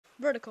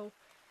vertical,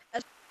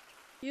 as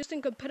used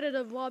in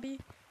competitive lobby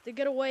to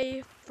get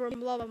away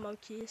from lava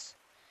monkeys,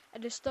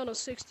 and it's done on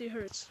 60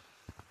 Hz.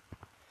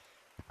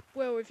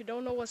 Well, if you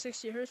don't know what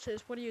 60 Hz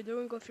is, what are you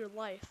doing with your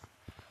life?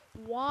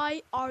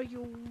 Why are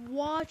you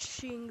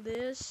watching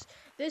this?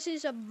 This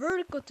is a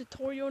vertical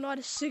tutorial, not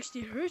a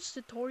 60 Hz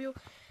tutorial.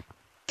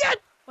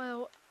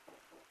 Well,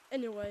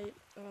 anyway,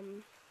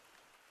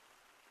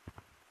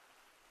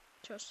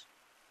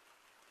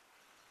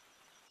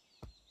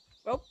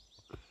 well,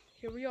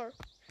 here we are.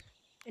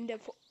 And then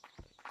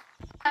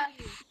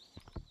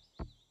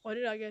why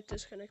did I get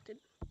disconnected?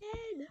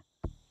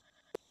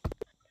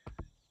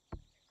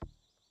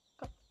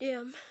 God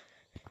damn.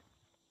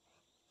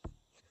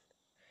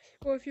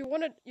 Well, if you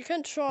want to, you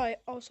can try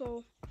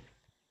also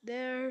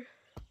there,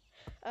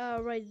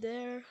 right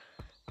there,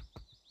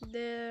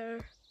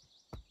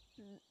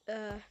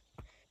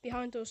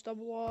 behind those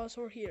double walls,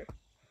 or here.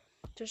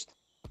 Just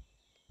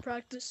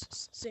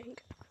practicing.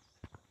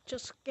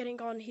 Just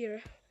getting on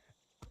here.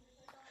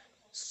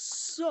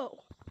 So,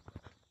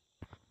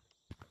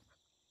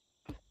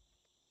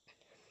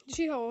 you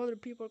see how other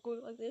people are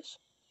going like this?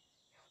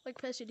 Like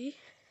PSD?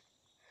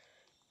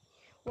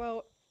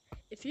 Well,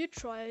 if you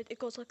try it, it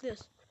goes like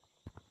this.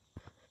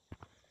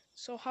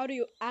 So how do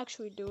you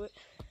actually do it?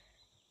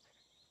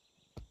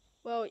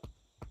 Well,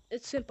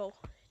 it's simple.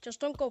 Just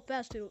don't go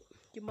fast, you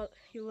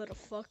little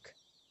fuck.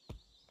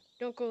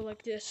 Don't go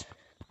like this.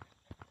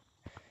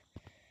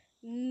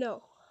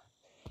 No.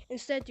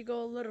 Instead, you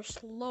go a little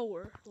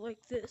slower,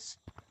 like this.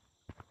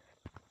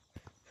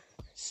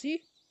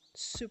 See?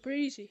 Super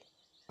easy.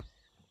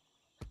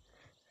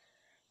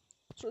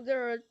 So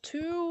there are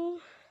 2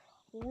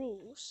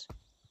 rules.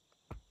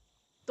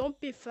 Don't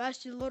be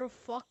fast, you little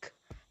fuck.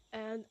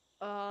 And,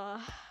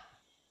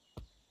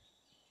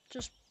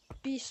 just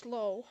be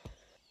slow.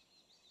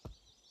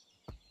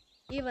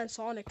 Even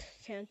Sonic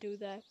can't do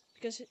that,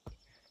 because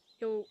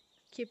he'll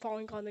keep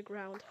falling on the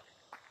ground.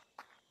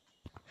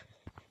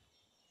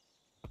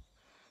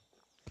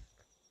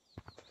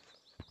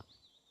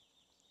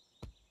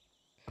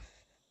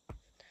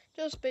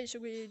 Just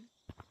basically,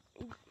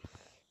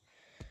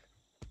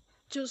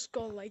 just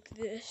go like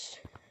this.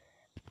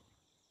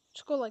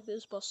 Just go like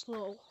this, but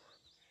slow.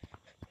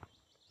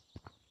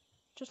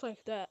 Just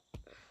like that.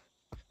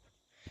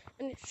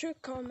 And it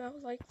should come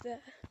out like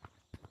that.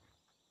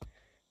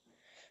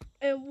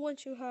 And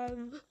once you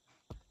have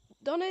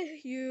done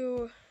it,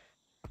 you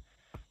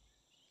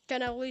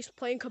can at least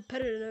play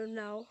competitive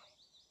now.